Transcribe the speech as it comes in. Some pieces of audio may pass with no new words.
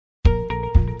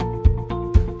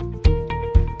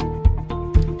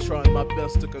my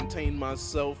best to contain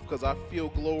myself because I feel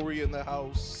glory in the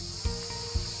house.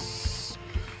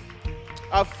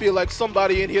 I feel like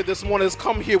somebody in here this morning has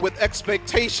come here with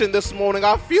expectation this morning.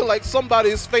 I feel like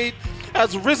somebody's faith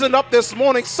has risen up this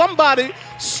morning. Somebody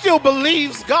still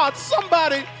believes God.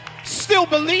 Somebody still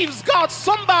believes God.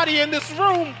 Somebody in this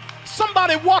room,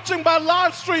 somebody watching by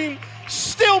live stream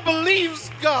still believes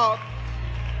God.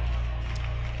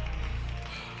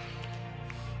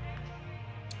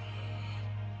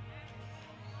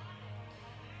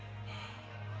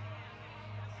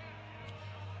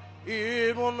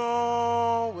 It won't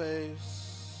always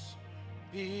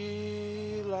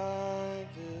be like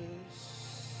this.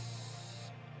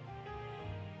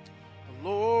 The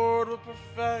Lord will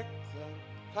perfect that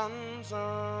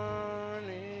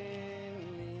concerning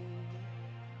me,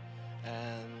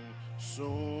 and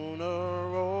sooner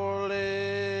or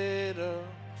later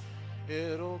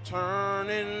it'll turn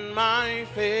in my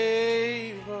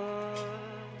favor.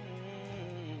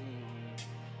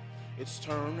 It's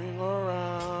turning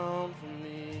around for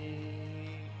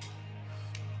me.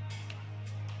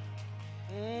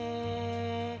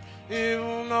 It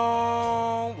won't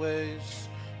always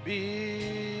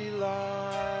be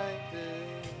like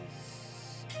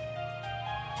this.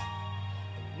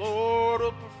 Lord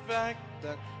will perfect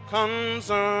that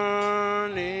concerning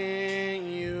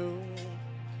you,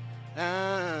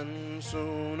 and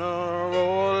sooner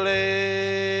or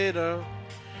later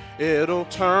it'll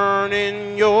turn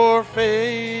in your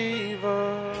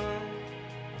favor.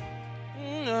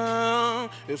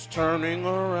 It's turning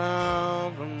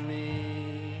around for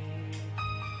me.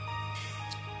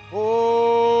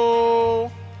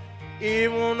 Oh, it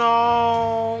won't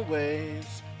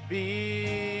always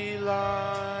be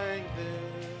like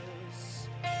this.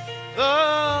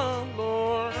 The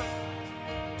Lord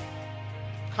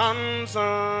concerning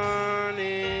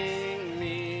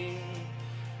me,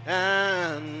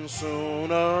 and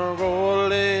sooner or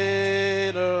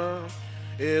later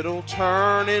it'll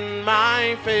turn in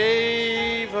my favor.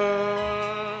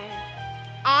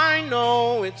 I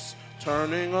know it's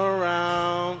turning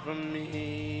around for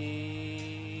me,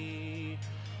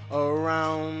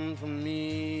 around for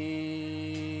me,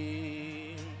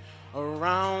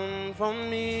 around for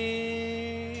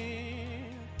me,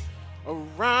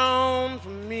 around for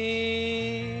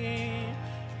me,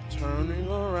 turning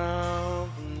around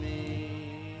for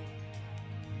me,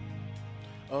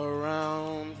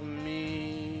 around for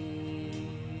me,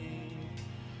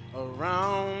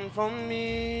 around for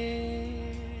me,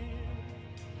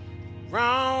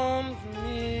 around for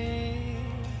me.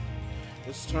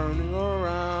 It's turning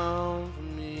around for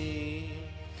me.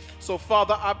 So,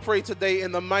 Father, I pray today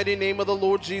in the mighty name of the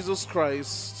Lord Jesus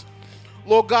Christ,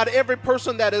 Lord God, every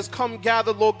person that has come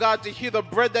gathered, Lord God, to hear the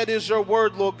bread that is your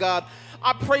word, Lord God,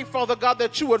 I pray, Father God,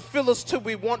 that you would fill us till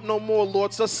we want no more,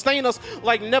 Lord. Sustain us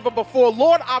like never before.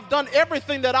 Lord, I've done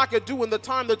everything that I could do in the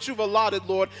time that you've allotted,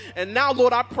 Lord. And now,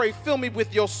 Lord, I pray, fill me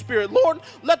with your spirit. Lord,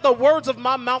 let the words of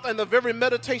my mouth and the very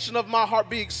meditation of my heart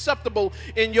be acceptable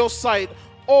in your sight.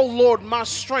 Oh, Lord, my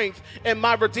strength and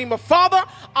my Redeemer. Father,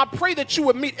 I pray that you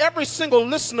would meet every single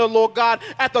listener, Lord God,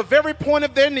 at the very point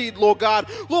of their need, Lord God.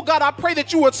 Lord God, I pray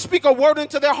that you would speak a word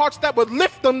into their hearts that would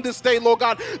lift them this day, Lord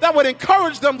God, that would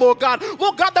encourage them, Lord God.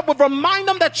 Lord God, that would remind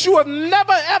them that you have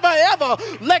never, ever, ever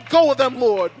let go of them,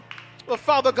 Lord. But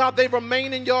Father God, they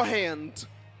remain in your hand.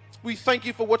 We thank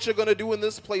you for what you're going to do in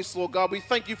this place, Lord God. We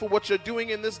thank you for what you're doing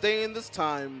in this day and this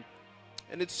time.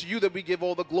 And it's to you that we give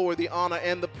all the glory, the honor,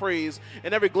 and the praise.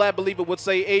 And every glad believer would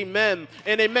say amen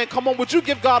and amen. Come on, would you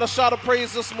give God a shout of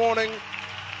praise this morning?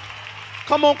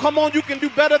 Come on, you can do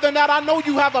better than that. I know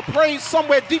you have a praise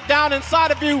somewhere deep down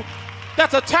inside of you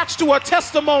that's attached to a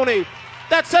testimony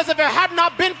that says, if it had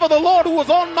not been for the Lord who was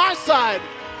on my side,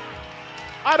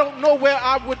 I don't know where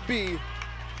I would be.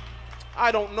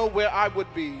 I don't know where I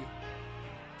would be.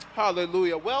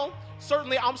 Hallelujah. Well,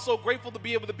 certainly, I'm so grateful to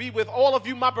be able to be with all of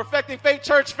you, my Perfecting Faith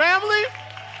Church family.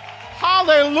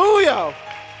 Hallelujah.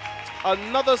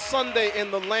 Another Sunday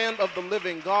in the land of the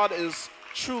living. God is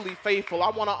truly faithful. I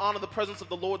want to honor the presence of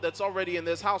the Lord that's already in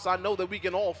this house. I know that we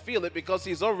can all feel it because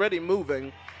he's already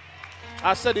moving.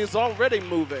 I said he's already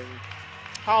moving.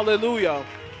 Hallelujah.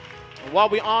 And while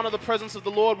we honor the presence of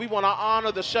the Lord, we want to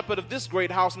honor the shepherd of this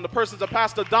great house and the persons of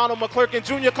Pastor Donald McClurkin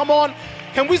Jr. Come on,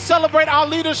 can we celebrate our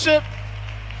leadership?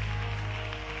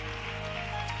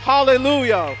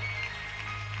 Hallelujah.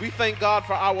 We thank God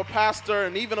for our pastor,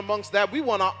 and even amongst that, we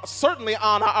want to certainly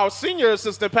honor our senior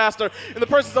assistant pastor in the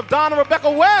persons of Donna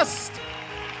Rebecca West.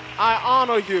 I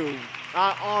honor you.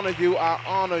 I honor you. I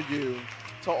honor you.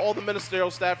 To all the ministerial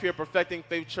staff here at Perfecting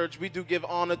Faith Church, we do give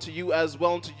honor to you as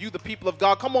well, and to you, the people of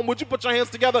God. Come on, would you put your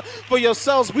hands together for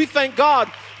yourselves? We thank God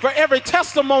for every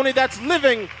testimony that's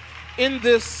living in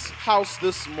this house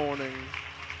this morning.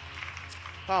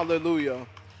 Hallelujah.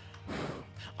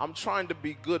 I'm trying to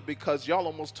be good because y'all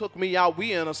almost took me out.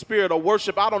 We in a spirit of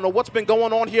worship. I don't know what's been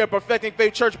going on here at Perfecting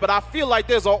Faith Church, but I feel like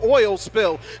there's an oil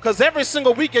spill because every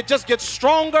single week it just gets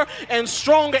stronger and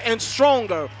stronger and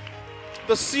stronger.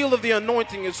 The seal of the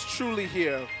anointing is truly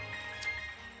here.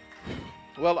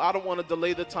 Well, I don't want to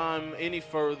delay the time any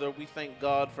further. We thank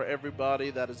God for everybody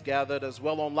that is gathered as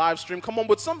well on live stream. Come on,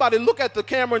 would somebody look at the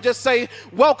camera and just say,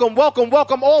 welcome, welcome,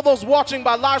 welcome. All those watching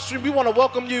by live stream, we want to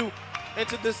welcome you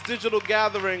into this digital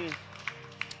gathering.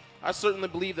 I certainly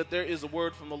believe that there is a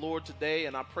word from the Lord today,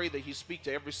 and I pray that he speak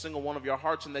to every single one of your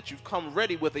hearts and that you've come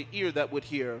ready with an ear that would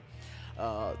hear.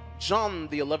 John,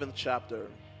 the 11th chapter.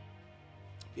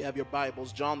 If you have your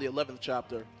Bibles, John, the 11th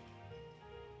chapter.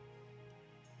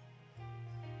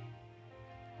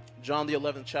 John, the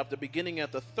 11th chapter, beginning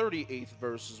at the 38th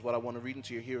verse is what I want to read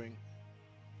into your hearing.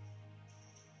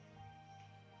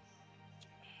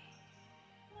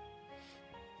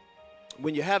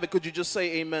 When you have it, could you just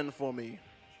say amen for me?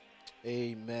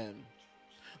 Amen.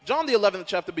 John, the 11th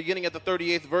chapter, beginning at the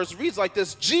 38th verse, reads like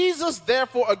this. Jesus,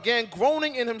 therefore, again,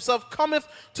 groaning in himself, cometh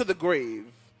to the grave.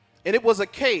 And it was a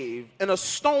cave, and a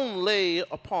stone lay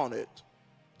upon it.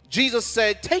 Jesus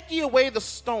said, take ye away the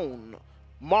stone.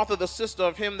 Martha, the sister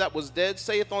of him that was dead,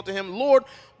 saith unto him, Lord,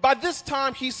 by this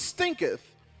time he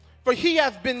stinketh, for he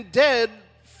hath been dead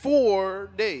 4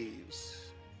 days.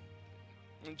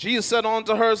 And Jesus said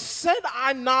unto her, said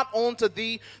I not unto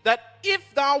thee, that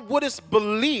if thou wouldest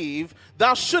believe,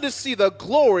 thou shouldest see the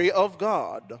glory of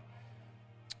God?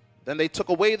 Then they took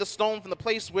away the stone from the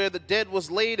place where the dead was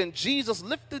laid, and Jesus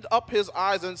lifted up his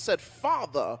eyes and said,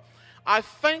 Father, I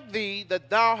thank thee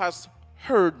that thou hast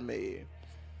heard me.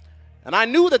 And I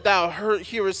knew that thou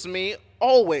hearest me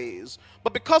always.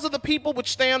 But because of the people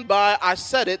which stand by, I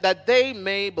said it, that they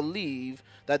may believe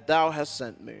that thou hast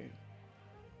sent me.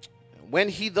 And when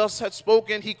he thus had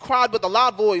spoken, he cried with a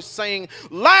loud voice, saying,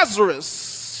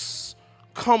 Lazarus,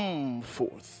 come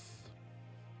forth.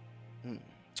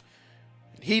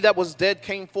 He that was dead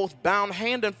came forth bound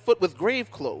hand and foot with grave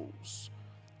clothes,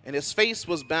 and his face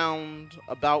was bound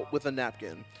about with a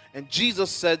napkin. And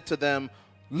Jesus said to them,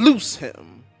 loose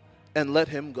him and let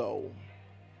him go.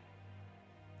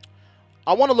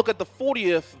 I want to look at the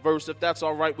 40th verse, if that's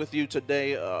all right with you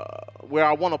today, where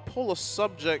I want to pull a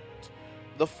subject.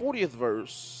 The 40th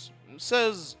verse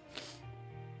says,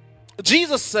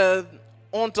 Jesus said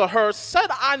unto her, said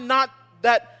I not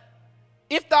that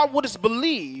if thou wouldest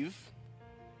believe,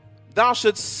 thou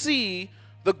shouldst see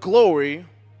the glory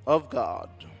of God.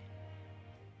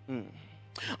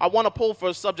 I want to pull for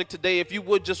a subject today. If you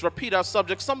would just repeat our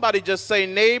subject. Somebody just say,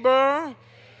 neighbor,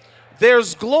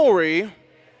 there's glory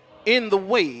in the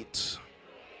wait.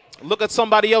 Look at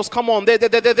somebody else. Come on.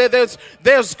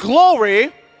 There's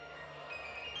glory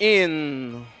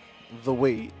in the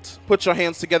wait. Put your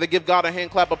hands together. Give God a hand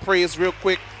clap of praise real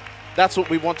quick. That's what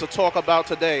we want to talk about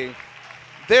today.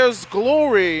 There's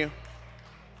glory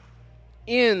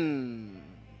in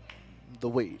the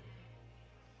wait.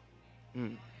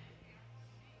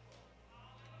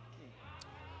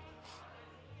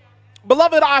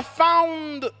 Beloved, I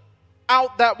found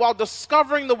out that while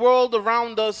discovering the world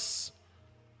around us,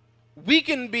 we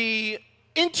can be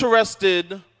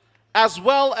interested as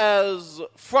well as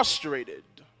frustrated.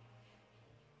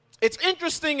 It's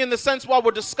interesting in the sense while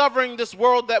we're discovering this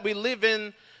world that we live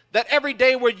in, that every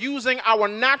day we're using our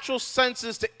natural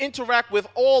senses to interact with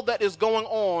all that is going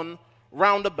on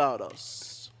round about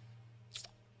us.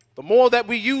 The more that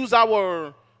we use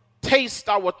our taste,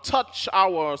 our touch,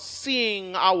 our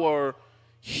seeing, our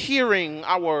hearing,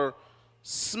 our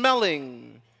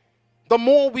smelling, the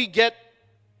more we get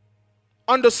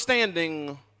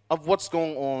understanding of what's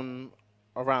going on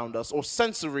around us, or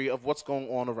sensory of what's going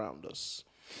on around us.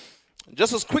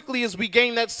 Just as quickly as we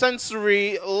gain that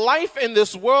sensory, life in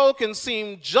this world can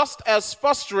seem just as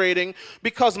frustrating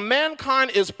because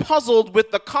mankind is puzzled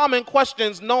with the common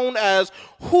questions known as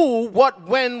who, what,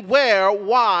 when, where,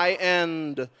 why,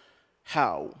 and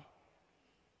how.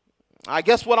 I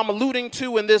guess what I'm alluding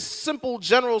to in this simple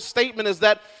general statement is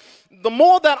that the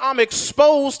more that I'm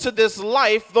exposed to this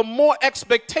life, the more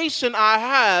expectation I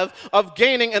have of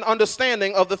gaining an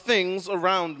understanding of the things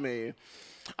around me.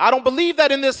 I don't believe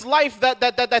that in this life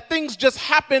that things just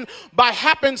happen by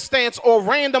happenstance or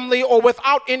randomly or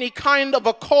without any kind of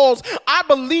a cause. I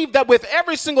believe that with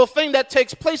every single thing that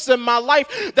takes place in my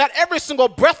life, that every single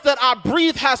breath that I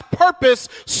breathe has purpose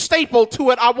stapled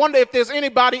to it. I wonder if there's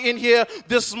anybody in here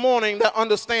this morning that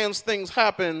understands things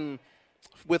happen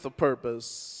with a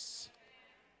purpose.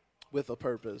 With a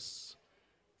purpose.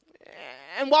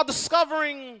 And while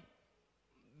discovering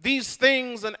these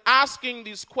things and asking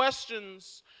these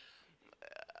questions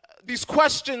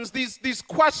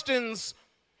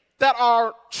that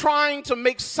are trying to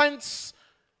make sense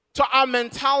to our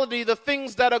mentality, the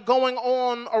things that are going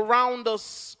on around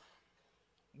us,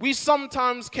 we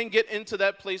sometimes can get into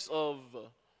that place of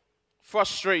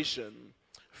frustration.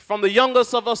 From the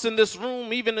youngest of us in this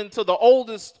room, even into the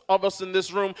oldest of us in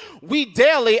this room, we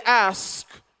daily ask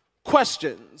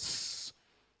questions.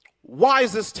 Why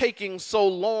is this taking so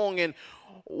long? And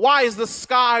why is the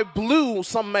sky blue?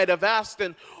 Some might have asked.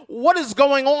 And what is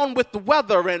going on with the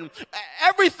weather? And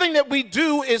everything that we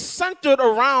do is centered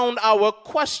around our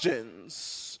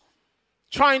questions.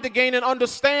 Trying to gain an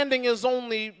understanding is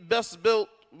only best built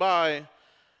by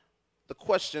the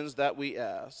questions that we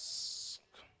ask.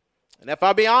 And if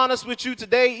I be honest with you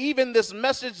today, even this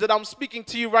message that I'm speaking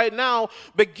to you right now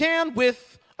began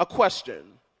with a question.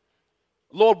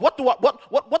 Lord, what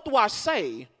do I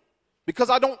say? Because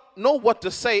I don't know what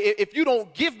to say. If you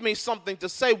don't give me something to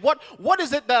say, what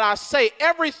is it that I say?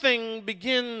 Everything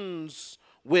begins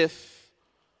with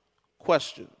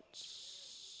questions.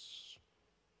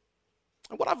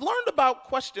 And what I've learned about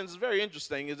questions is very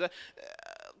interesting, is that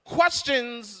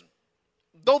questions,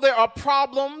 though there are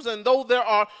problems and though there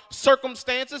are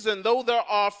circumstances and though there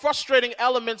are frustrating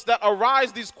elements that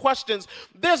arise these questions,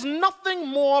 there's nothing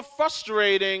more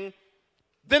frustrating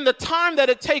than the time that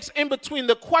it takes in between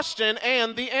the question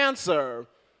and the answer.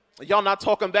 Y'all not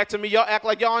talking back to me. Y'all act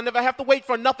like y'all never have to wait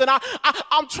for nothing.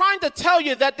 I'm trying to tell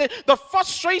you that the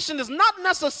frustration is not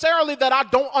necessarily that I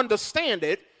don't understand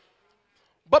it,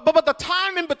 but the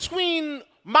time in between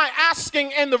my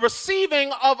asking and the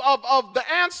receiving of the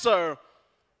answer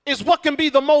is what can be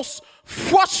the most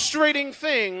frustrating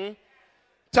thing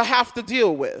to have to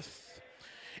deal with.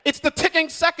 It's the ticking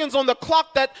seconds on the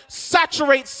clock that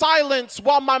saturate silence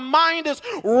while my mind is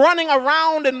running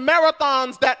around in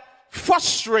marathons that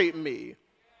frustrate me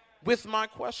with my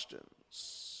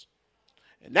questions.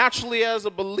 And naturally, as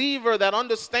a believer that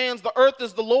understands the earth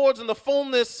is the Lord's and the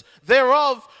fullness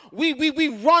thereof, we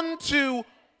run to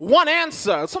one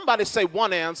answer. Somebody say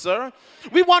one answer.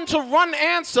 We want to run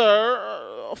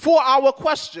answer for our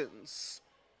questions.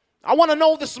 I want to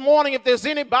know this morning if there's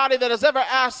anybody that has ever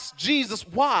asked Jesus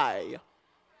why.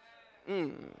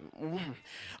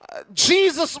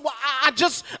 Jesus, I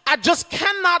just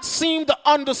cannot seem to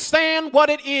understand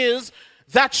what it is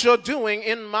that you're doing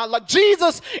in my life.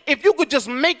 Jesus, if you could just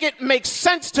make it make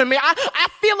sense to me, I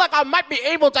feel like I might be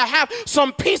able to have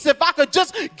some peace if I could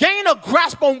just gain a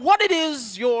grasp on what it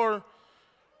is you're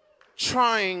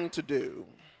trying to do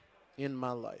in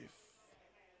my life.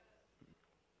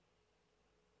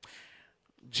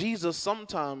 Jesus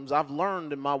sometimes, I've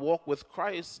learned in my walk with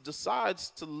Christ, decides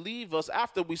to leave us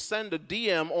after we send a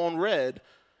DM on read.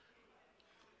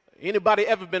 Anybody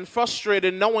ever been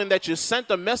frustrated knowing that you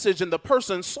sent a message and the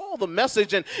person saw the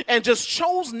message and just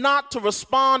chose not to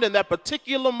respond in that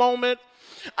particular moment?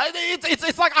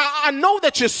 It's like I know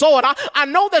that you saw it. I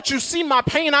know that you see my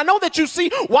pain. I know that you see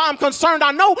why I'm concerned.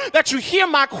 I know that you hear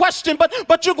my question,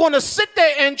 but you're going to sit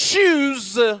there and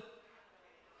choose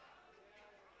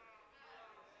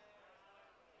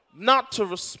not to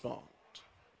respond.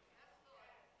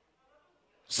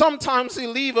 Sometimes he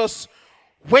leaves us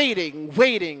waiting.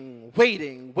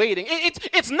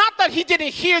 It's not that he didn't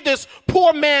hear this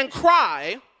poor man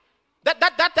cry.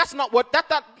 That's not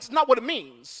what it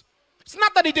means. It's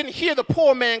not that he didn't hear the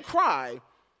poor man cry.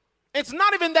 It's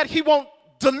not even that he won't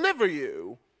deliver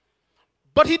you.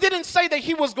 But he didn't say that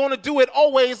he was going to do it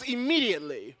always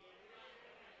immediately.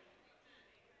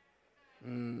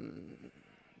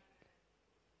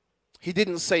 He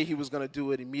didn't say he was going to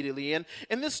do it immediately. And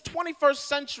in this 21st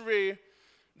century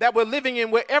that we're living in,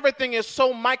 where everything is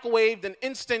so microwaved and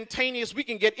instantaneous, we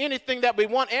can get anything that we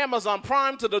want, Amazon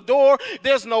Prime to the door.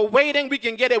 There's no waiting. We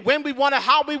can get it when we want it,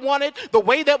 how we want it, the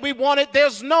way that we want it.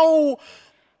 There's no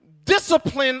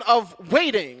discipline of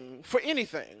waiting for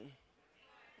anything.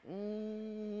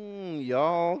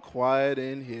 Y'all quiet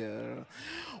in here.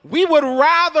 We would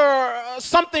rather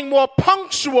something more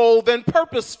punctual than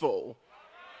purposeful.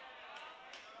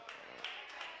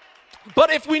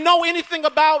 But if we know anything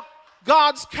about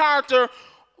God's character,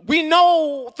 we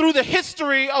know through the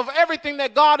history of everything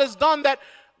that God has done that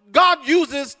God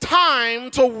uses time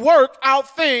to work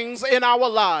out things in our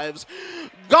lives.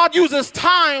 God uses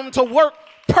time to work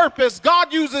purpose.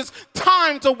 God uses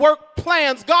time to work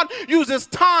plans. God uses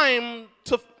time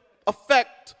to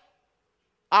affect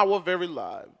our very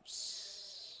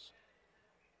lives.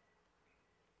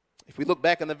 If we look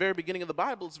back in the very beginning of the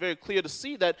Bible, it's very clear to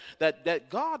see that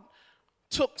God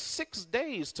took 6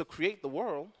 days to create the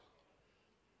world.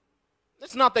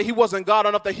 It's not that he wasn't God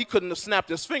enough that he couldn't have snapped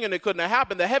his finger and it couldn't have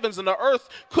happened. The heavens and the earth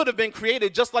could have been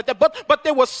created just like that. But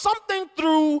there was something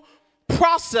through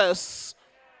process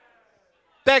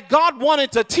that God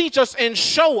wanted to teach us and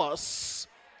show us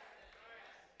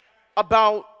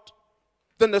about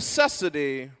the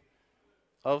necessity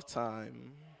of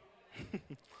time.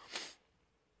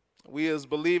 We as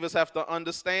believers have to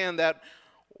understand that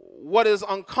what is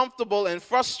uncomfortable and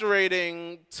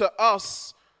frustrating to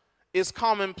us is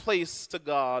commonplace to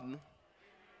God.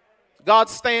 God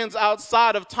stands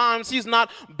outside of times. He's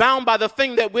not bound by the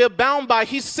thing that we're bound by.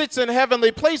 He sits in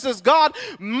heavenly places. God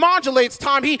modulates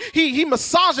time. He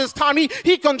massages time.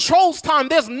 He controls time.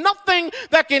 There's nothing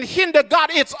that can hinder God.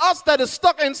 It's us that is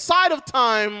stuck inside of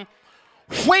time,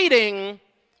 waiting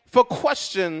for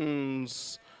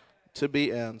questions to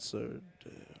be answered.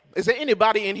 Is there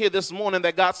anybody in here this morning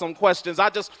that got some questions?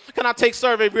 Can I take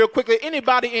survey real quickly?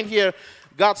 Anybody in here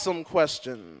got some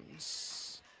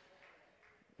questions?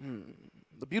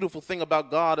 The beautiful thing about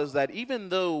God is that even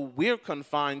though we're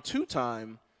confined to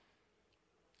time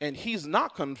and he's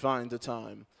not confined to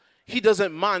time, he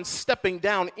doesn't mind stepping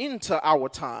down into our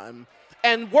time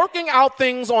and working out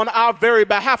things on our very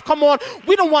behalf. Come on,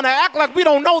 we don't want to act like we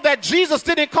don't know that Jesus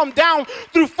didn't come down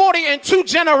through 42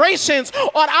 generations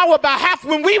on our behalf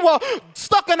when we were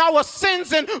stuck in our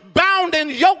sins and bound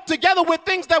and yoked together with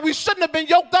things that we shouldn't have been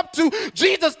yoked up to.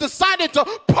 Jesus decided to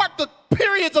part the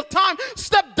periods of time,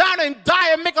 step down and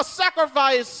die and make a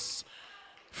sacrifice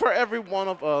for every one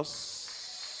of us.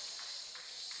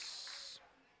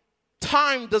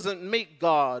 Time doesn't make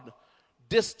God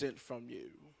distant from you.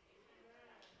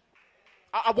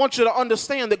 I want you to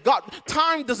understand that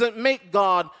time doesn't make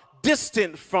God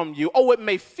distant from you. Oh, it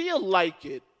may feel like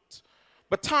it,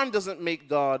 but time doesn't make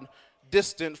God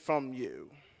distant from you.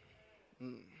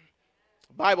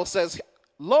 The Bible says,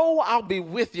 lo, I'll be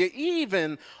with you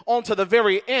even unto the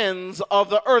very ends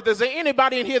of the earth. Is there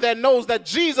anybody in here that knows that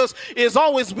Jesus is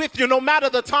always with you, no matter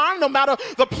the time, no matter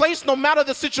the place, no matter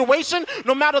the situation,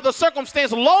 no matter the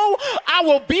circumstance? Lo, I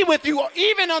will be with you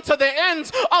even unto the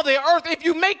ends of the earth. If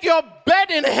you make your bed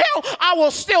in hell, I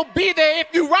will still be there. If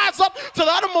you rise up to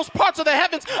the uttermost parts of the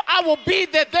heavens, I will be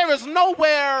there. There is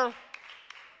nowhere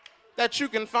that you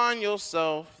can find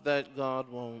yourself that God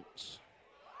won't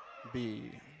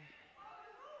be.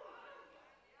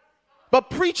 But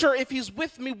preacher, if he's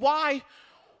with me, why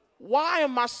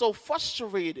am I so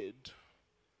frustrated?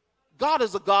 God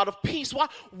is a God of peace.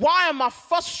 Why am I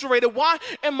frustrated? Why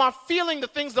am I feeling the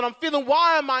things that I'm feeling?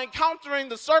 Why am I encountering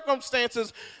the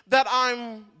circumstances that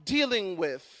I'm dealing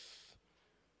with?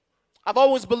 I've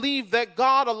always believed that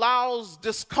God allows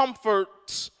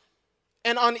discomfort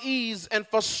and unease and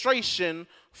frustration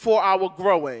for our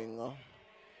growing.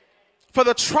 For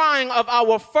the trying of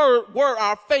our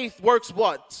faith works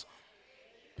what?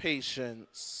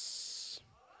 Patience.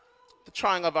 The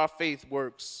trying of our faith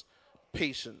works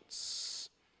patience.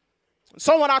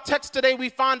 So in our text today, we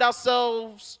find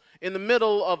ourselves in the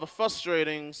middle of a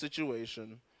frustrating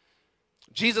situation.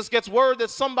 Jesus gets word that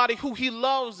somebody who he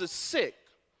loves is sick.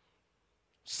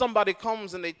 Somebody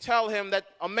comes and they tell him that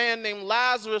a man named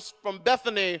Lazarus from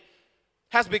Bethany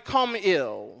has become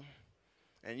ill.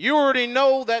 And you already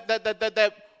know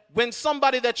that when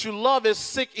somebody that you love is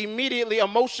sick, immediately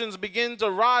emotions begin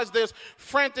to rise. There's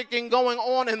franticing going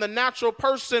on in the natural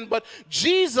person. But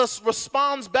Jesus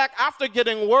responds back after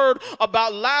getting word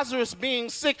about Lazarus being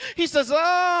sick. He says,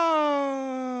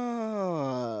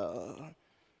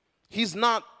 he's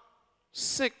not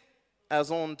sick as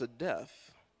unto death.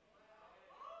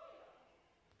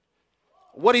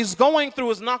 What he's going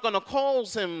through is not going to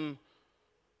cause him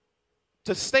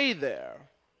to stay there.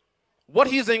 What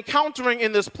he's encountering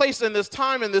in this place, in this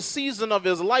time, in this season of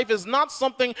his life is not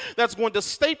something that's going to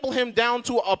staple him down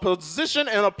to a position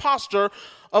and a posture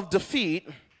of defeat,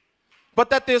 but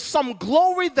that there's some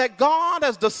glory that God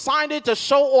has decided to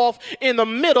show off in the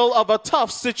middle of a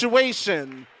tough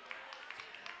situation.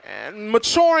 And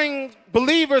maturing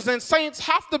believers and saints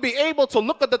have to be able to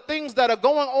look at the things that are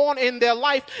going on in their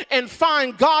life and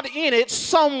find God in it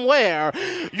somewhere.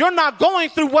 You're not going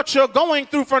through what you're going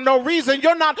through for no reason.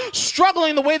 You're not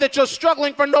struggling the way that you're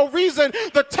struggling for no reason.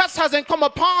 The test hasn't come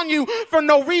upon you for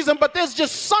no reason, but there's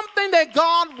just something that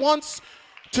God wants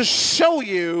to show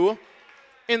you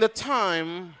in the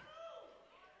time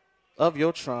of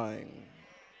your trying.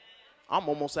 I'm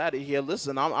almost out of here.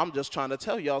 Listen, I'm just trying to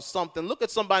tell y'all something. Look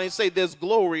at somebody and say, there's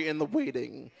glory in the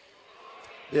waiting.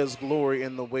 There's glory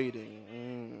in the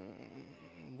waiting.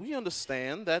 We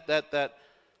understand that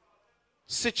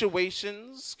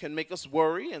situations can make us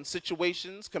worry, and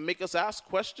situations can make us ask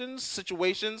questions.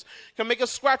 Situations can make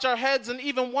us scratch our heads and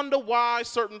even wonder why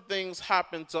certain things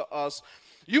happen to us.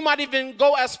 You might even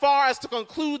go as far as to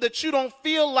conclude that you don't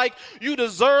feel like you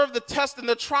deserve the test and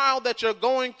the trial that you're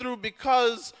going through,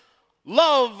 because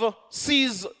love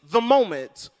sees the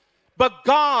moment, but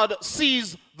God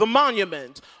sees the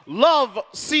monument. Love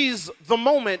sees the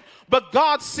moment, but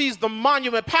God sees the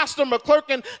monument. Pastor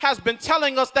McClurkin has been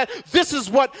telling us that this is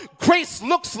what grace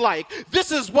looks like.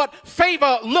 This is what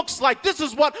favor looks like. This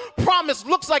is what promise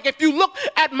looks like. If you look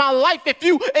at my life, if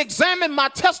you examine my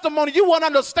testimony, you will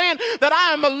understand that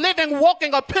I am a living,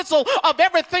 walking epistle of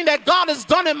everything that God has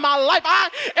done in my life. I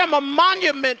am a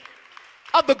monument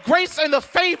of the grace and the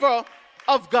favor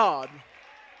of God.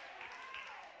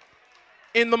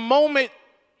 In the moment,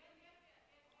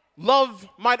 love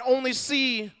might only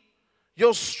see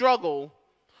your struggle.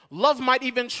 Love might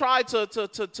even try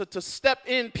to step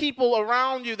in. People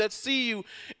around you that see you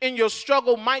in your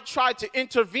struggle might try to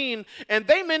intervene, and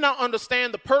they may not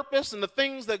understand the purpose and the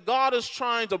things that God is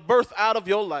trying to birth out of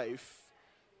your life.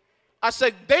 I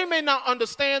said they may not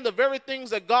understand the very things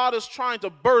that God is trying to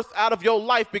birth out of your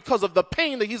life because of the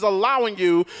pain that he's allowing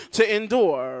you to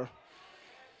endure.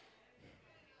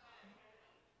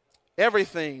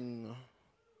 Everything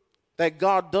that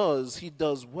God does, he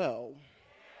does well.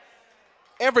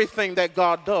 Everything that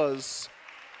God does,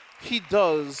 he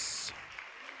does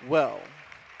well.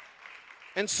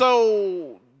 And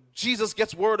so Jesus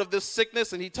gets word of this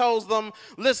sickness, and he tells them,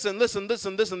 listen, this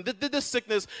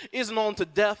sickness isn't unto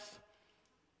death.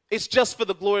 It's just for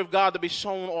the glory of God to be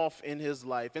shown off in his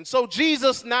life. And so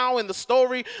Jesus, now in the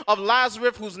story of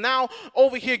Lazarus, who's now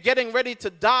over here getting ready to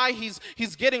die,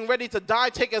 he's getting ready to die,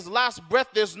 take his last breath.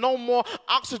 There's no more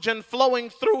oxygen flowing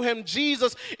through him.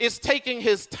 Jesus is taking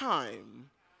his time.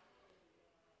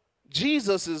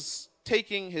 Jesus is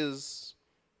taking his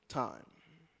time.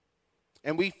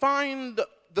 And we find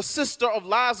the sister of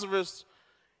Lazarus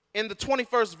in the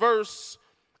 21st verse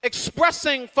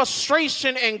expressing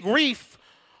frustration and grief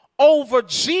over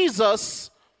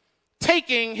Jesus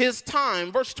taking his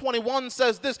time. Verse 21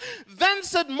 says this, then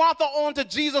said Martha unto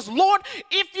Jesus, Lord,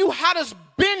 if you hadst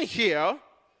been here,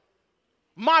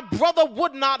 my brother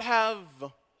would not have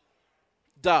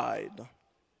died.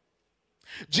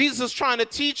 Jesus is trying to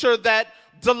teach her that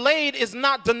delayed is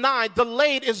not denied.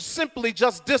 Delayed is simply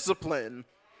just discipline.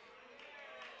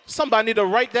 Somebody need to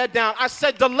write that down. I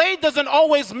said delayed doesn't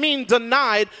always mean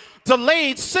denied.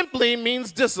 Delayed simply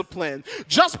means discipline.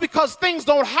 Just because things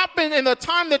don't happen in the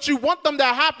time that you want them to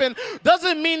happen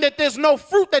doesn't mean that there's no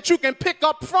fruit that you can pick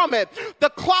up from it.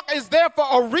 The clock is there for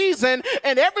a reason,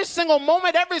 and every single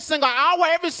moment, every single hour,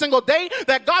 every single day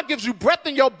that God gives you breath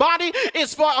in your body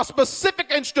is for a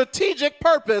specific and strategic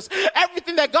purpose.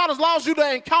 Everything that God allows you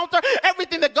to encounter,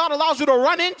 everything that God allows you to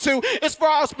run into is for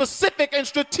a specific and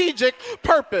strategic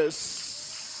purpose.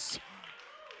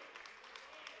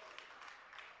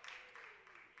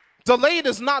 Delayed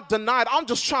is not denied. I'm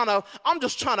just trying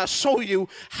to show you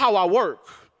how I work.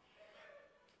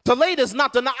 Delayed is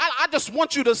not denied. I just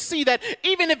want you to see that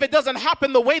even if it doesn't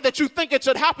happen the way that you think it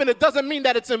should happen, it doesn't mean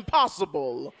that it's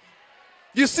impossible.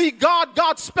 You see,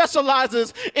 God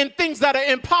specializes in things that are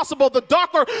impossible. The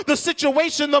darker the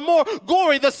situation, the more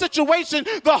gory the situation,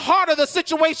 the harder the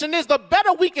situation is, the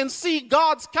better we can see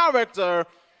God's character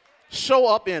show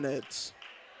up in it.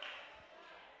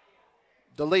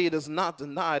 Delayed is not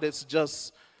denied. It's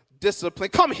just discipline.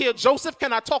 Come here, Joseph.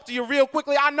 Can I talk to you real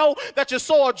quickly? I know that you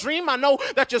saw a dream. I know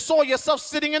that you saw yourself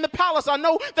sitting in the palace. I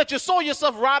know that you saw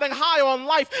yourself riding high on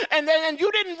life. And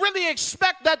you didn't really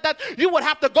expect that you would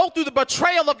have to go through the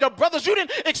betrayal of your brothers. You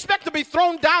didn't expect to be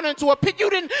thrown down into a pit. You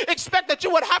didn't expect that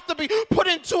you would have to be put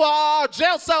into a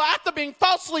jail cell after being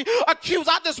falsely accused.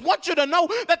 I just want you to know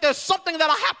that there's something that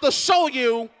I have to show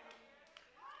you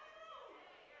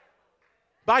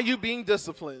by you being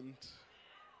disciplined.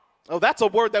 Oh, that's a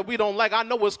word that we don't like. I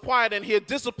know it's quiet in here.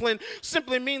 Discipline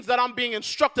simply means that I'm being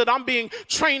instructed, I'm being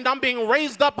trained, I'm being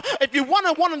raised up. If you want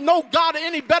to know God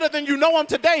any better than you know him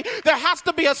today, there has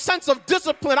to be a sense of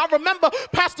discipline. I remember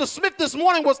Pastor Smith this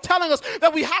morning was telling us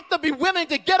that we have to be willing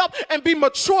to get up and be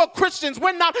mature Christians.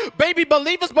 We're not baby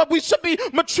believers, but we should be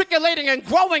matriculating and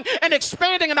growing and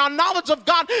expanding in our knowledge of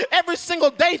God every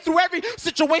single day. Through every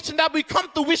situation that we come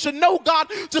through, we should know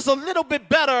God just a little bit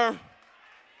better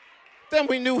than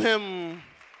we knew him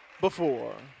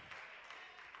before.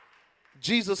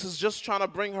 Jesus is just trying to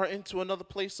bring her into another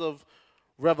place of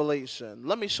revelation.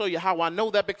 Let me show you how I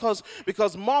know that, because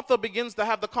Martha begins to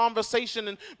have the conversation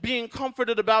and being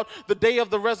comforted about the day of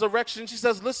the resurrection. She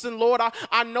says, listen, Lord,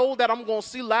 I know that I'm going to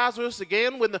see Lazarus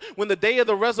again when the day of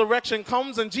the resurrection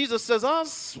comes. And Jesus says, oh,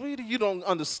 sweetie, you don't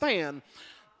understand.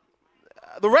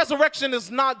 The resurrection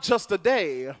is not just a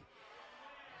day,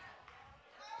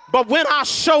 but when I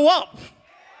show up,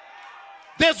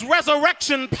 there's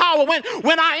resurrection power.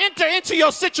 When I enter into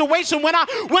your situation, when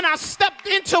I step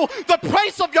into the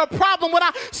place of your problem, when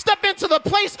I step into the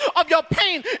place of your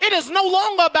pain, it is no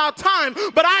longer about time,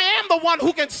 but I am the one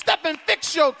who can step and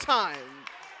fix your time.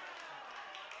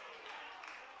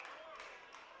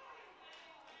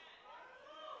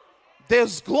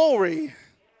 There's glory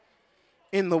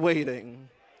in the waiting.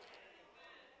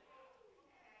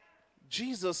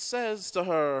 Jesus says to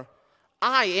her,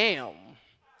 I am.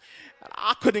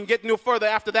 I couldn't get no further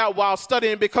after that while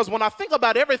studying, because when I think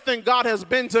about everything God has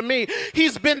been to me,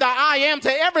 he's been the I am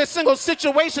to every single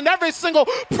situation, every single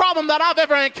problem that I've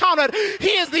ever encountered.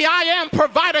 He is the I am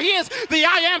provider. He is the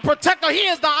I am protector. He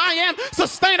is the I am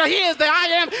sustainer. He is the I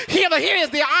am healer. He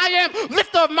is the I am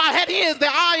lifter of my head. He is the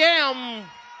I am.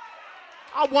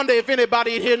 I wonder if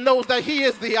anybody here knows that he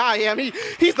is the I am.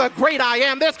 He's the great I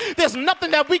am. There's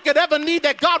nothing that we could ever need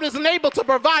that God isn't able to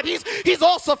provide. He's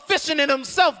all sufficient in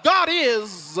himself. God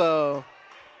is the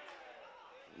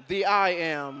I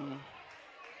am.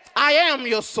 I am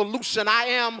your solution. I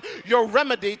am your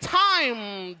remedy.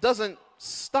 Time doesn't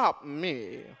stop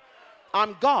me.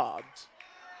 I'm God.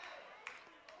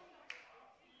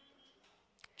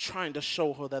 Trying to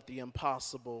show her that the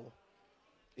impossible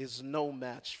is no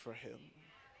match for him.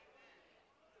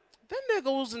 Then there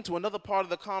goes into another part of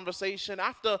the conversation.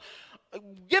 After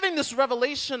giving this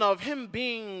revelation of him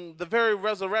being the very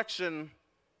resurrection,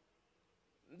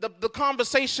 the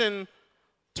conversation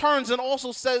turns and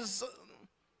also says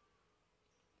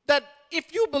that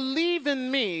if you believe in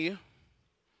me,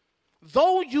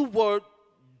 though you were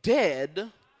dead,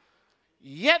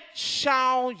 yet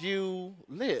shall you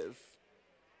live.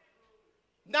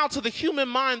 Now, to the human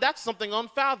mind, that's something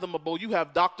unfathomable. You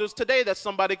have doctors today that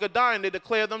somebody could die and they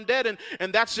declare them dead,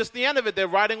 and that's just the end of it. They're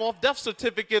writing off death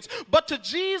certificates. But to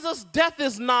Jesus, death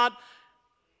is not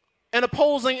an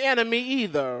opposing enemy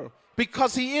either,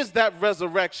 because he is that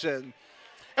resurrection.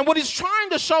 And what he's trying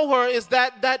to show her is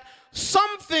that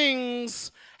some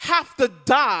things have to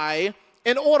die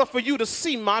in order for you to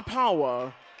see my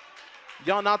power.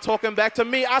 Y'all not talking back to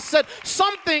me. I said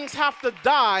some things have to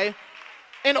die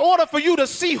in order for you to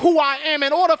see who I am,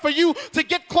 in order for you to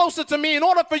get closer to me, in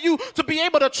order for you to be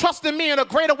able to trust in me in a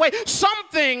greater way. Some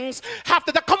things have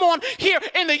to, come on, here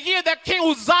in the year that King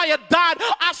Uzziah died,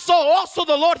 I saw also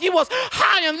the Lord. He was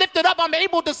high and lifted up. I'm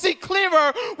able to see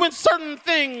clearer when certain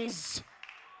things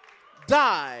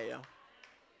die.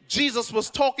 Jesus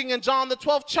was talking in John the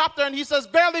 12th chapter, and he says,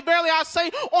 verily, verily, I say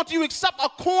unto you, except a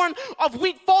corn of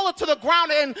wheat falleth to the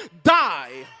ground and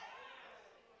die,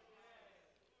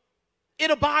 it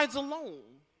abides alone.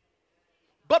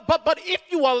 But if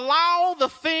you allow the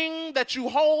thing that you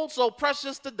hold so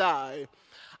precious to die,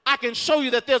 I can show you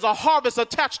that there's a harvest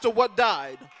attached to what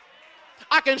died.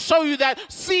 I can show you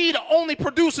that seed only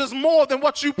produces more than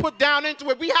what you put down into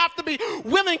it. We have to be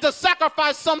willing to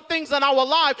sacrifice some things in our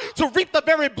life to reap the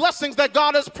very blessings that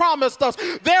God has promised us.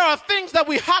 There are things that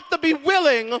we have to be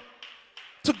willing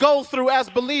to go through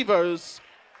as believers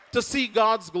to see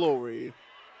God's glory.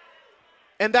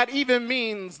 And that even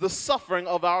means the suffering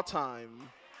of our time.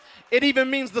 It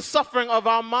even means the suffering of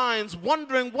our minds,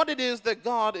 wondering what it is that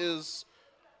God is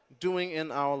doing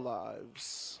in our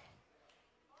lives.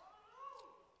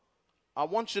 I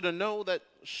want you to know that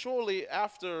surely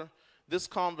after this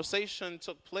conversation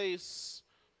took place,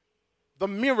 the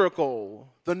miracle,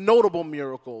 the notable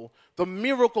miracle, the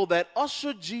miracle that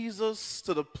ushered Jesus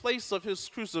to the place of his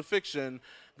crucifixion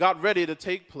got ready to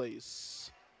take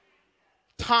place.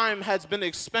 Time has been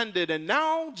expended, and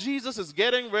now Jesus is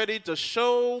getting ready to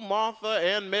show Martha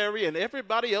and Mary and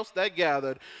everybody else that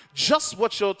gathered just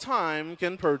what your time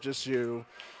can purchase you.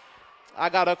 I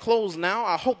gotta close now.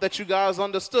 I hope that you guys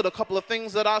understood a couple of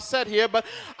things that I said here, but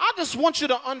I just want you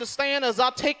to understand as I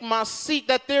take my seat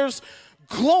that there's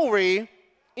glory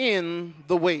in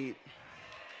the wait.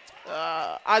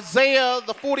 Isaiah,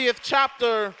 the 40th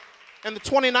chapter and the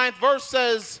 29th verse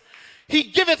says, he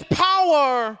giveth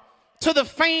power to the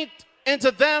faint and to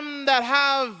them that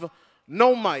have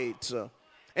no might.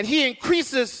 And he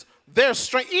increases their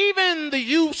strength. Even the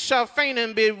youth shall faint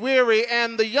and be weary,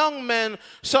 and the young men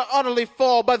shall utterly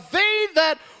fall. But they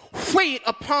that wait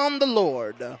upon the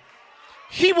Lord,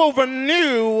 he will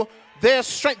renew their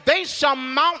strength. They shall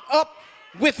mount up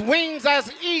With wings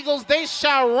as eagles, they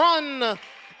shall run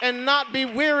and not be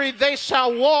weary. They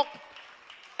shall walk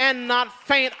and not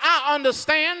faint. I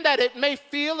understand that it may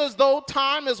feel as though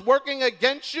time is working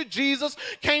against you. Jesus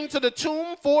came to the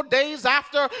tomb 4 days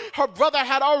after her brother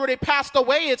had already passed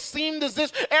away. It seemed as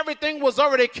if everything was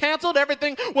already canceled.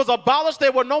 Everything was abolished.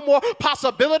 There were no more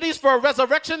possibilities for a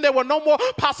resurrection. There were no more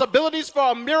possibilities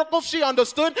for a miracle. She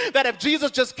understood that if Jesus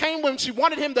just came when she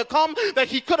wanted him to come, that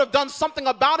he could have done something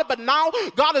about it. But now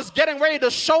God is getting ready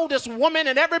to show this woman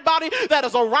and everybody that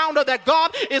is around her that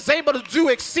God is able to do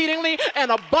exceedingly and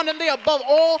abundantly above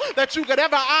all that you could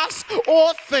ever ask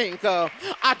or think.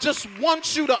 I just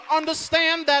want you to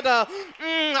understand that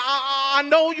I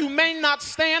know you may not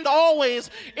stand always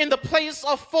in the place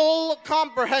of full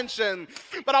comprehension,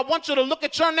 but I want you to look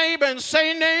at your neighbor and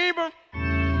say, neighbor,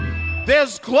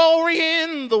 there's glory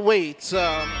in the wait.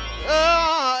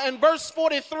 In verse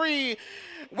 43,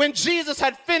 when Jesus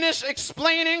had finished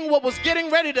explaining what was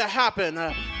getting ready to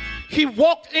happen, he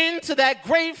walked into that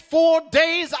grave 4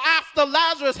 days after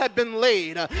Lazarus had been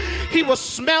laid. He was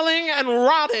smelling and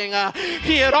rotting.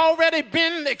 He had already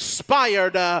been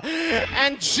expired.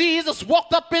 And Jesus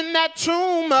walked up in that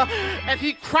tomb and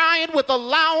he cried with a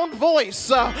loud voice.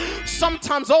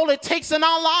 Sometimes all it takes in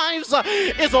our lives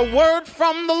is a word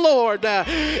from the Lord.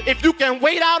 If you can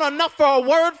wait out enough for a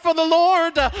word from the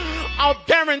Lord, I'll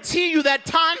guarantee you that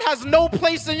time has no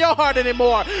place in your heart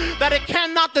anymore, that it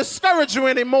cannot discourage you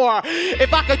anymore.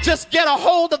 If I could just get a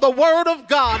hold of the word of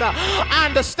God, I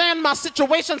understand my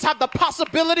situations have the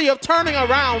possibility of turning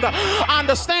around. I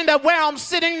understand that where I'm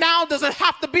sitting now doesn't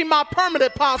have to be my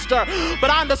permanent posture,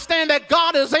 but I understand that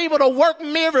God is able to work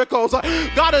miracles.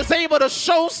 God is able to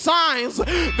show signs.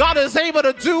 God is able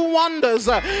to do wonders.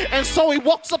 And so he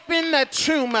walks up in that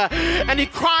tomb and he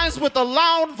cries with a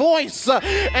loud voice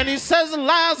and he says,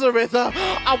 Lazarus,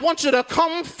 I want you to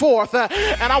come forth.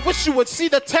 And I wish you would see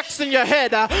the text in your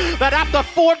head. That after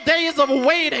 4 days of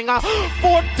waiting,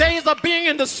 4 days of being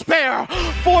in despair,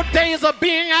 4 days of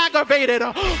being aggravated,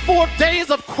 4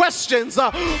 days of questions,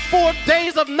 4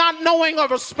 days of not knowing a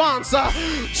response,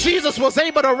 Jesus was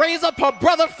able to raise up her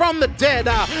brother from the dead.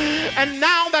 And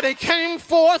now that it came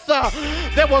forth,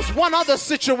 there was one other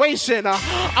situation.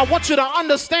 I want you to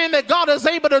understand that God is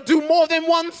able to do more than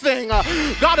one thing.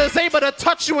 God is able to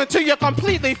touch you until you're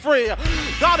completely free.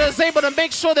 God is able to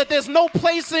make sure that there's no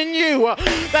place in you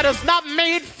that is not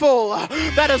made full,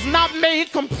 that is not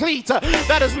made complete,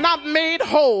 that is not made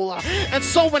whole. And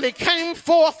so when he came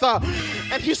forth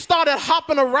and he started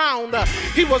hopping around,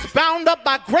 he was bound up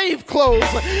by grave clothes,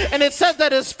 and it says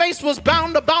that his face was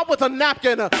bound about with a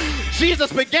napkin.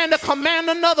 Jesus began to command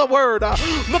another word.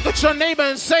 Look at your neighbor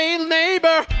and say,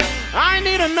 neighbor, I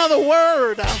need another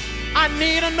word. I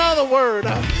need another word.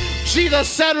 Jesus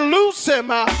said, loose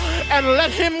him and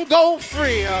let him go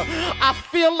free. I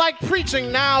feel like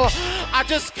preaching now. I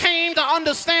just came to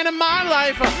understand in my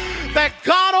life that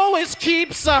God always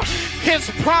keeps his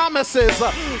promises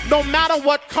no matter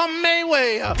what come my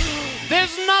way.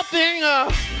 There's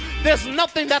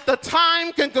nothing that the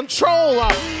time can control.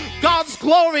 God's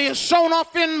glory is shown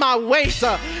off in my weight.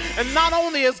 And not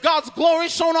only is God's glory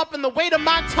shown up in the weight of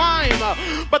my time,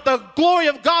 but the glory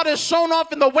of God is shown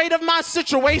off in the weight of my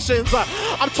situations.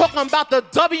 I'm talking about the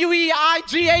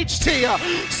W-E-I-G-H-T.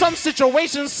 Some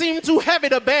situations seem too heavy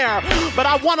to bear, but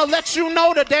I want to let you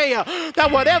know today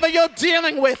that whatever you're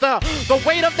dealing with, the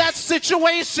weight of that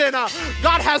situation,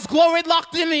 God has glory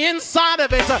locked in the inside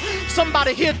of it.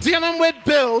 Somebody here dealing with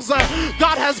bills,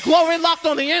 God has glory locked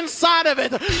on the inside of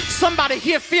it. Somebody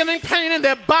here feeling pain in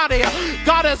their body,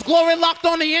 God has glory locked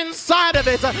on the inside of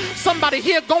it. Somebody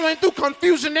here going through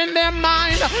confusion in their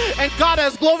mind, and God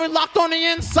has glory locked on the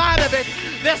inside of it.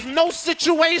 There's no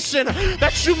situation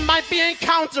that you might be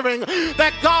encountering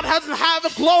that God doesn't have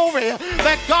a glory,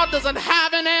 that God doesn't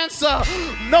have an answer.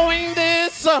 Knowing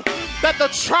this, that the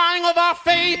trying of our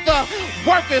faith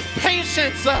worketh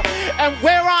patience, and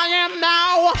where I am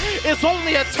now is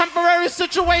only a temporary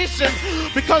situation,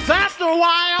 because after a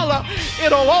while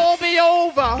it'll all be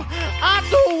over.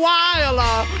 After a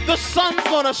while the sun's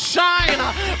gonna shine.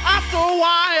 After a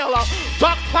while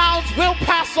dark clouds will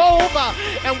pass over,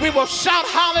 and we will shout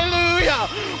hallelujah.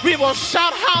 We will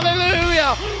shout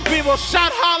hallelujah. We will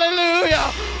shout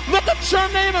hallelujah. Look at your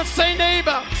neighbor and say,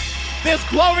 neighbor, there's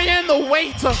glory in the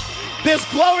wait. There's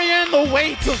glory in the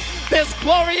wait. There's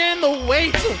glory in the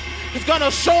wait. He's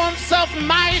gonna show himself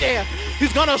mighty.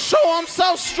 He's gonna show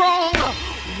himself strong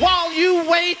while you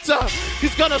wait.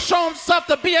 He's gonna show himself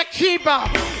to be a keeper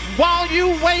while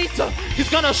you wait. He's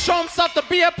gonna show himself to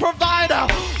be a provider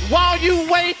while you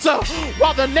wait,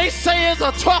 while the naysayers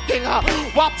are talking,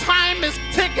 while time is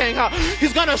ticking,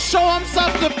 he's going to show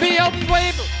himself to be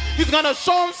unwavering. He's going to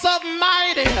show himself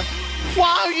mighty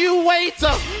while you wait,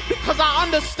 because I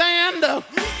understand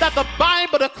that the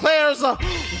Bible declares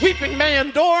weeping may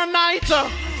endure a night,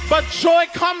 but joy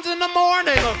comes in the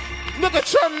morning. Look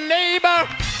at your neighbor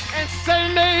and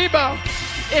say, neighbor,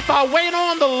 if I wait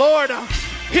on the Lord,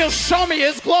 he'll show me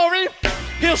his glory.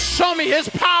 He'll show me his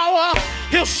power.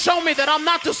 He'll show me that I'm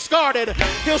not discarded.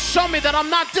 He'll show me that I'm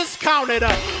not discounted,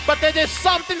 but that there's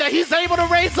something that he's able to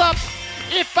raise up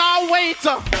if I wait,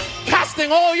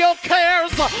 casting all your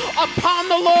cares upon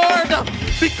the Lord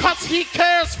because he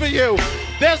cares for you.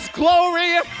 There's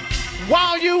glory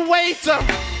while you wait,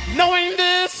 knowing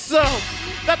this,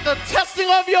 that the testing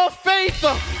of your faith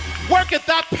worketh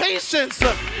that patience,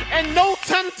 and no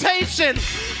temptation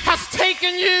has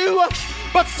taken you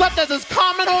but such as is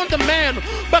common unto man.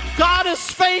 But God is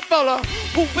faithful,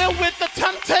 who will with the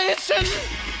temptation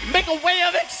make a way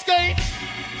of escape.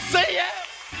 Say yes.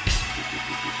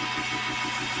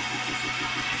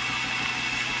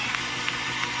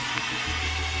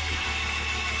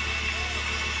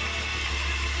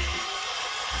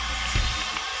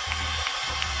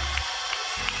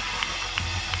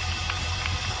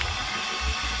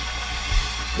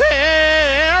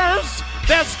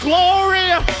 There's glory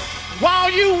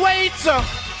while you wait.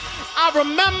 I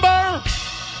remember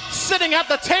sitting at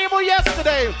the table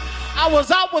yesterday. I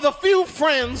was out with a few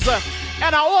friends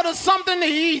and I ordered something to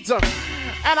eat. And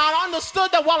I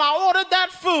understood that while I ordered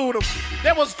that food,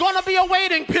 there was going to be a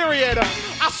waiting period.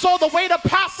 I saw the waiter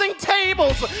passing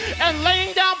tables and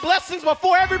laying down blessings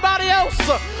before everybody else.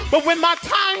 But when my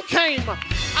time came,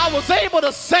 I was able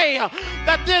to say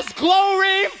that there's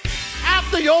glory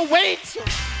after your wait.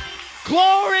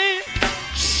 Glory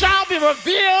shall be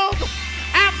revealed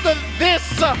after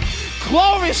this.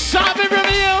 Glory shall be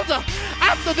revealed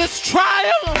after this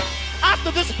trial, after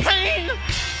this pain,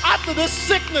 after this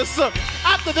sickness,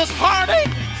 after this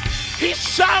heartache. He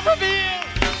shall reveal.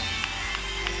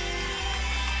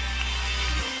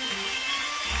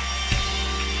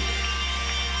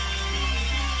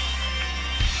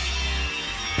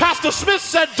 Pastor Smith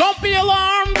said, don't be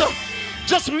alarmed.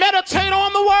 Just meditate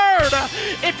on the word.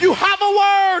 If you have a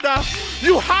word,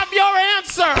 you have your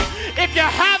answer. If you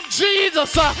have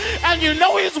Jesus and you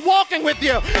know he's walking with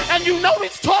you and you know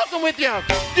he's talking with you,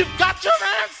 you've got your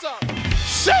answer.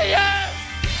 Say yes.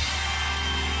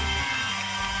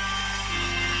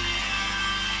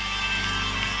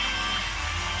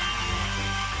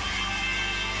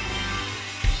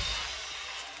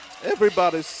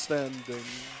 Everybody's standing.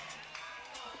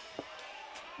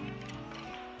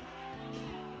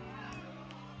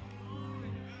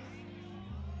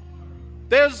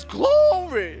 There's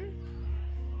glory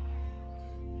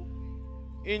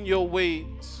in your wait.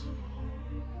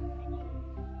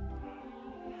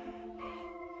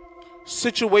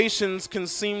 Situations can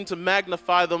seem to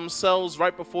magnify themselves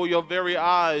right before your very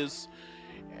eyes.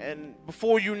 And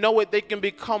before you know it, they can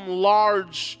become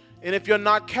large. And if you're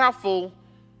not careful,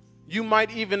 you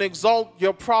might even exalt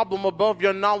your problem above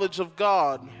your knowledge of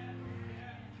God.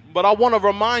 But I want to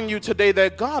remind you today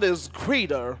that God is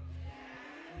greater.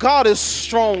 God is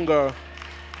stronger.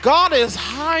 God is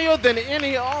higher than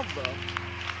any other.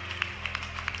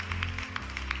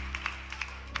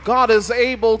 God is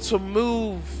able to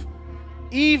move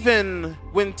even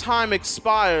when time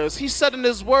expires. He said in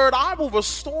his word, I will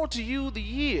restore to you the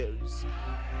years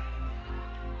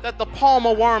that the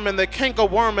palmer worm and the canker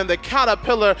worm and the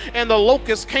caterpillar and the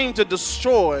locust came to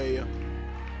destroy.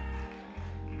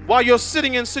 While you're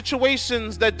sitting in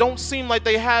situations that don't seem like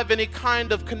they have any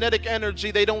kind of kinetic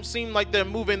energy, they don't seem like they're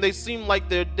moving, they seem like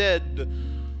they're dead.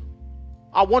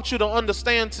 I want you to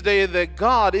understand today that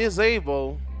God is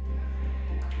able.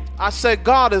 I said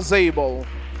God is able.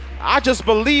 I just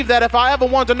believe that if I ever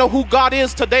want to know who God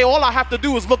is today, all I have to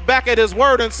do is look back at his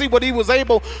word and see what he was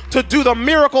able to do. The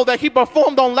miracle that he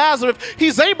performed on Lazarus,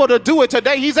 he's able to do it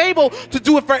today. He's able to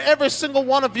do it for every single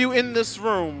one of you in this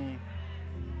room.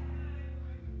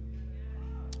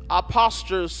 Our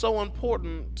posture is so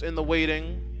important in the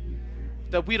waiting,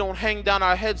 that we don't hang down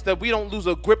our heads, that we don't lose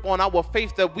a grip on our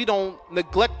faith, that we don't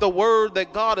neglect the word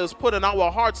that God has put in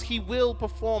our hearts. He will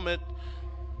perform it.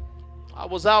 I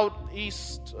was out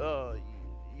east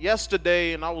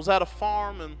yesterday, and I was at a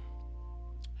farm, and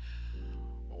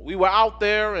we were out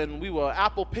there, and we were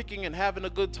apple picking and having a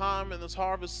good time in this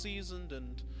harvest season.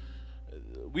 And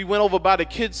we went over by the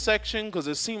kids section because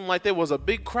it seemed like there was a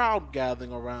big crowd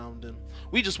gathering around, and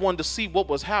we just wanted to see what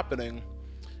was happening.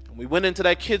 And we went into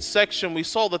that kids section. We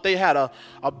saw that they had a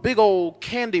big old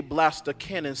candy blaster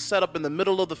cannon set up in the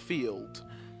middle of the field.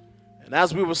 And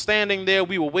as we were standing there,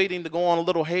 we were waiting to go on a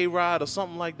little hayride or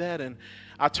something like that. And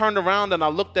I turned around and I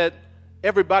looked at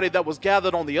everybody that was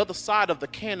gathered on the other side of the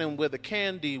cannon where the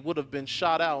candy would have been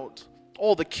shot out.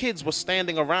 All the kids were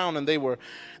standing around and they were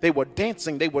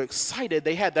dancing. They were excited.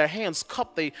 They had their hands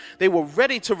cupped. They were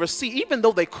ready to receive, even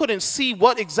though they couldn't see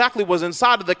what exactly was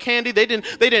inside of the candy. They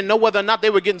didn't know whether or not they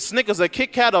were getting Snickers, a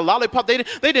Kit Kat, a lollipop. They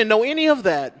didn't know any of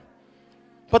that.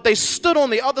 But they stood on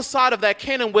the other side of that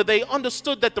cannon where they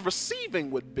understood that the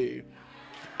receiving would be.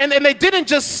 And they didn't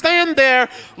just stand there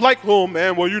like, oh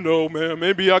man, well, you know, man,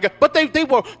 maybe I got, but they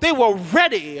were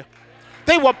ready.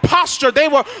 They were postured. They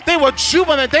were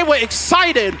jubilant. They were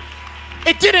excited.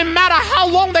 It didn't matter how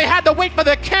long they had to wait for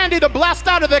the candy to blast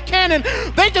out of the cannon.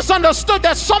 They just understood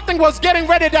that something was getting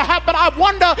ready to happen. I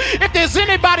wonder if there's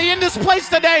anybody in this place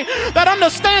today that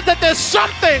understands that there's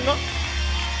something.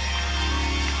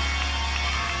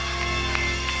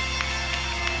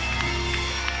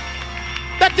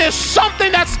 That there's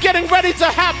something that's getting ready to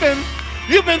happen.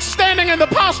 You've been standing in the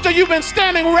posture, you've been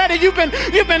standing ready, you've been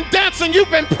dancing, you've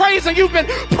been praising, you've been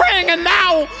praying, and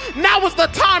now is the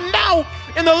time. Now,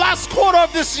 in the last quarter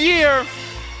of this year,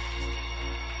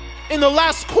 in the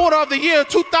last quarter of the year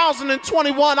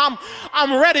 2021,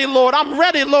 I'm ready, Lord. I'm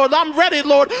ready, Lord. I'm ready,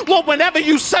 Lord. Lord, whenever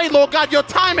you say, Lord God, your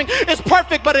timing is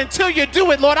perfect, but until you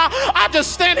do it, Lord, I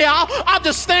just stand here. I'll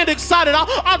just stand excited.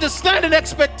 I'll just stand in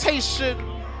expectation.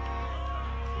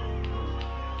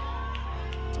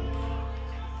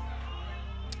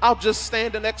 I'll just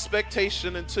stand in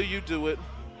expectation until you do it.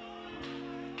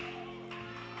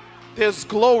 There's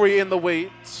glory in the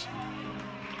wait.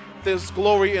 There's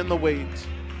glory in the wait.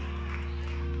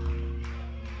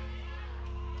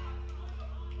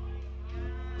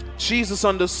 Jesus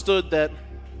understood that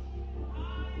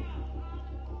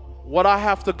what I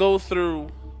have to go through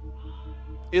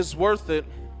is worth it.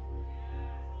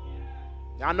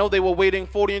 I know they were waiting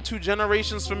 42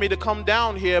 generations for me to come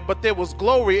down here, but there was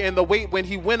glory in the wait when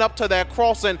he went up to that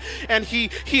cross and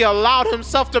he allowed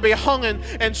himself to be hung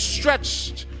and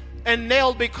stretched and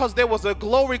nailed, because there was a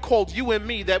glory called you and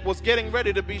me that was getting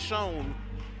ready to be shown.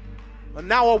 And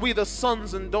now are we the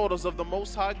sons and daughters of the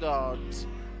Most High God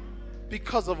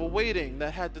because of a waiting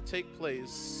that had to take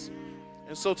place.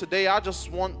 And so today I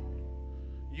just want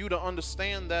you to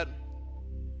understand that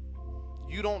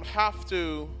you don't have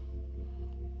to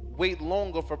wait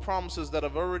longer for promises that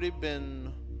have already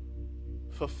been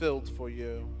fulfilled for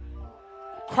you.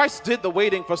 Christ did the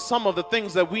waiting for some of the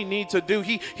things that we need to do.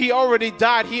 He already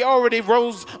died. He already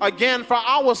rose again for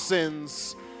our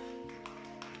sins.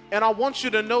 And I want you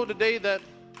to know today that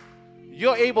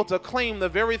you're able to claim the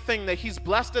very thing that he's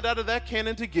blasted out of that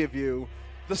cannon to give you.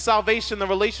 The salvation, the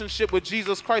relationship with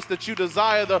Jesus Christ that you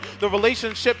desire, the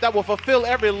relationship that will fulfill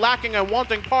every lacking and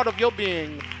wanting part of your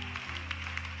being.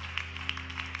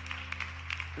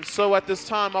 And so at this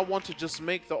time, I want to just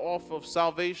make the offer of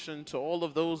salvation to all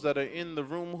of those that are in the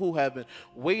room who have been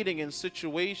waiting in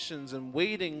situations and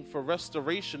waiting for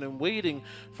restoration and waiting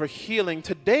for healing.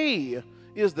 Today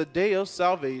is the day of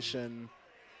salvation.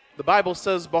 The Bible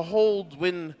says, behold,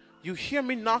 when you hear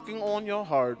me knocking on your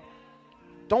heart,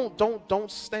 don't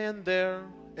stand there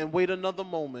and wait another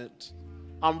moment.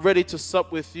 I'm ready to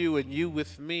sup with you and you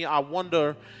with me. I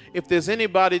wonder if there's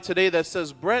anybody today that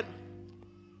says, Brett,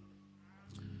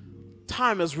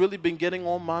 time has really been getting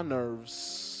on my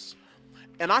nerves,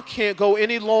 and I can't go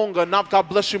any longer. Now, God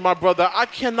bless you, my brother. I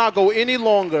cannot go any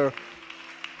longer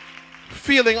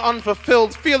feeling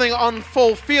unfulfilled, feeling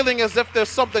unfull, feeling as if there's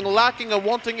something lacking and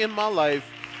wanting in my life.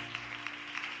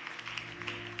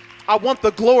 I want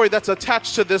the glory that's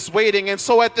attached to this waiting. And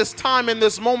so at this time, in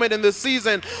this moment, in this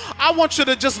season, I want you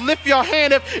to just lift your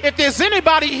hand. If there's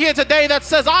anybody here today that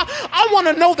says, I want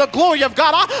to know the glory of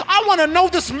God. I want to know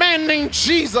this man named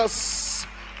Jesus,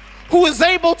 who is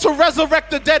able to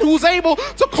resurrect the dead, who's able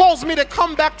to cause me to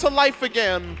come back to life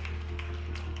again.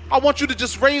 I want you to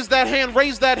just raise that hand,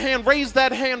 raise that hand, raise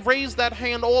that hand, raise that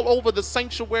hand all over the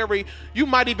sanctuary. You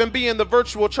might even be in the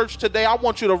virtual church today. I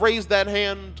want you to raise that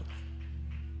hand.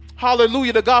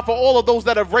 Hallelujah to God for all of those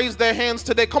that have raised their hands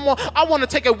today. Come on, I want to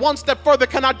take it one step further.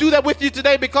 Can I do that with you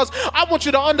today? Because I want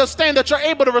you to understand that you're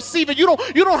able to receive it. You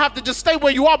don't have to just stay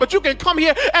where you are, but you can come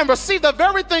here and receive the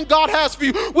very thing God has for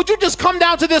you. Would you just come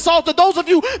down to this altar? Those of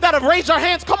you that have raised your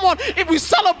hands, come on. If we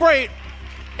celebrate,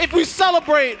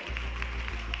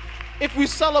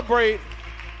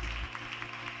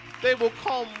 they will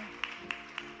come.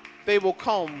 They will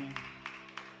come.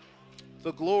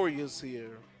 The glory is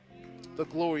here. The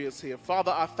glory is here.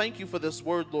 Father, I thank you for this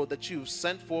word, Lord, that you've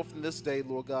sent forth in this day,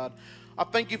 Lord God. I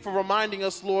thank you for reminding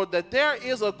us, Lord, that there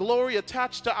is a glory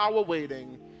attached to our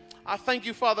waiting. I thank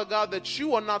you, Father God, that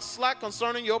you are not slack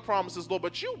concerning your promises, Lord,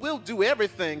 but you will do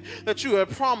everything that you have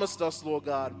promised us, Lord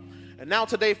God. And now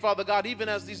today, Father God, even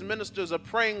as these ministers are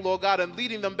praying, Lord God, and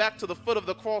leading them back to the foot of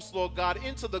the cross, Lord God,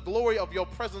 into the glory of your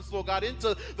presence, Lord God,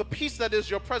 into the peace that is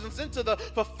your presence, into the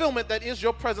fulfillment that is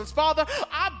your presence. Father,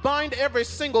 I bind every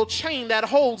single chain that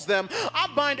holds them. I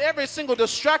bind every single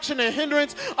distraction and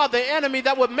hindrance of the enemy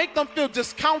that would make them feel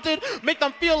discounted, make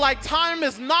them feel like time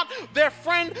is not their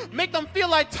friend, make them feel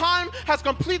like time has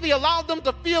completely allowed them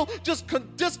to feel just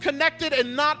disconnected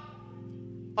and not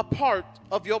a part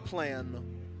of your plan.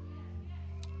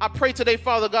 I pray today,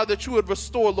 Father God, that you would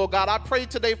restore, Lord God. I pray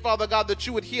today, Father God, that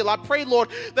you would heal. I pray, Lord,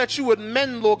 that you would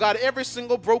mend, Lord God, every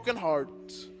single broken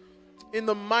heart. In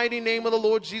the mighty name of the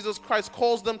Lord Jesus Christ,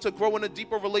 cause them to grow in a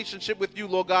deeper relationship with you,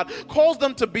 Lord God. Cause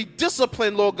them to be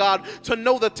disciplined, Lord God, to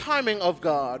know the timing of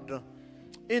God.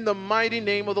 In the mighty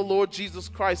name of the Lord Jesus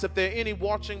Christ. If there are any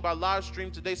watching by live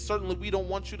stream today, certainly we don't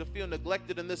want you to feel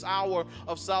neglected in this hour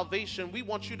of salvation. We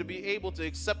want you to be able to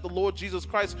accept the Lord Jesus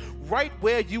Christ right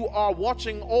where you are,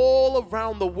 watching all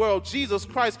around the world. Jesus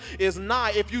Christ is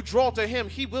nigh. If you draw to him,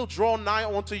 he will draw nigh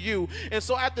onto you. And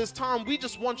so at this time, we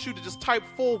just want you to just type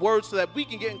 4 words so that we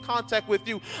can get in contact with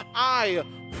you. I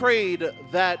prayed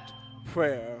that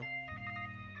prayer.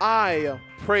 I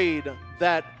prayed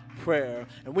that prayer.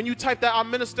 And when you type that, our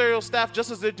ministerial staff, just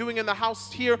as they're doing in the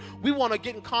house here, we want to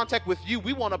get in contact with you.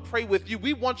 We want to pray with you.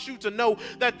 We want you to know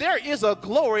that there is a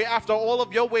glory after all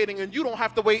of your waiting, and you don't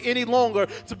have to wait any longer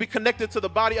to be connected to the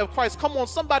body of Christ. Come on,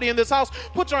 somebody in this house,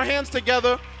 put your hands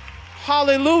together.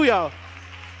 Hallelujah.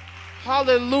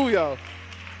 Hallelujah.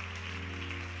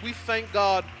 We thank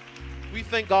God. We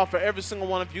thank God for every single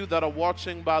one of you that are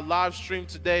watching by live stream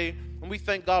today. And we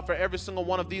thank God for every single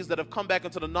one of these that have come back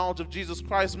into the knowledge of Jesus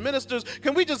Christ. Ministers,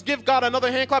 can we just give God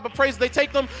another hand clap of praise? They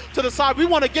take them to the side. We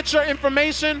want to get your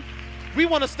information. We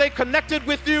want to stay connected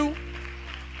with you.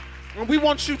 And we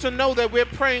want you to know that we're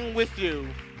praying with you.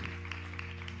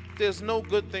 There's no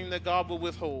good thing that God will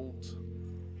withhold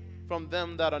from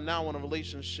them that are now in a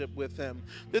relationship with him.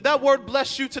 Did that word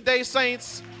bless you today,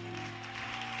 saints?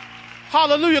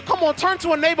 Hallelujah. Come on, turn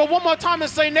to a neighbor one more time and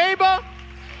say, neighbor,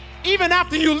 even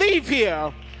after you leave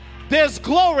here, there's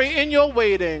glory in your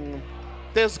waiting.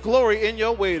 There's glory in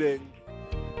your waiting.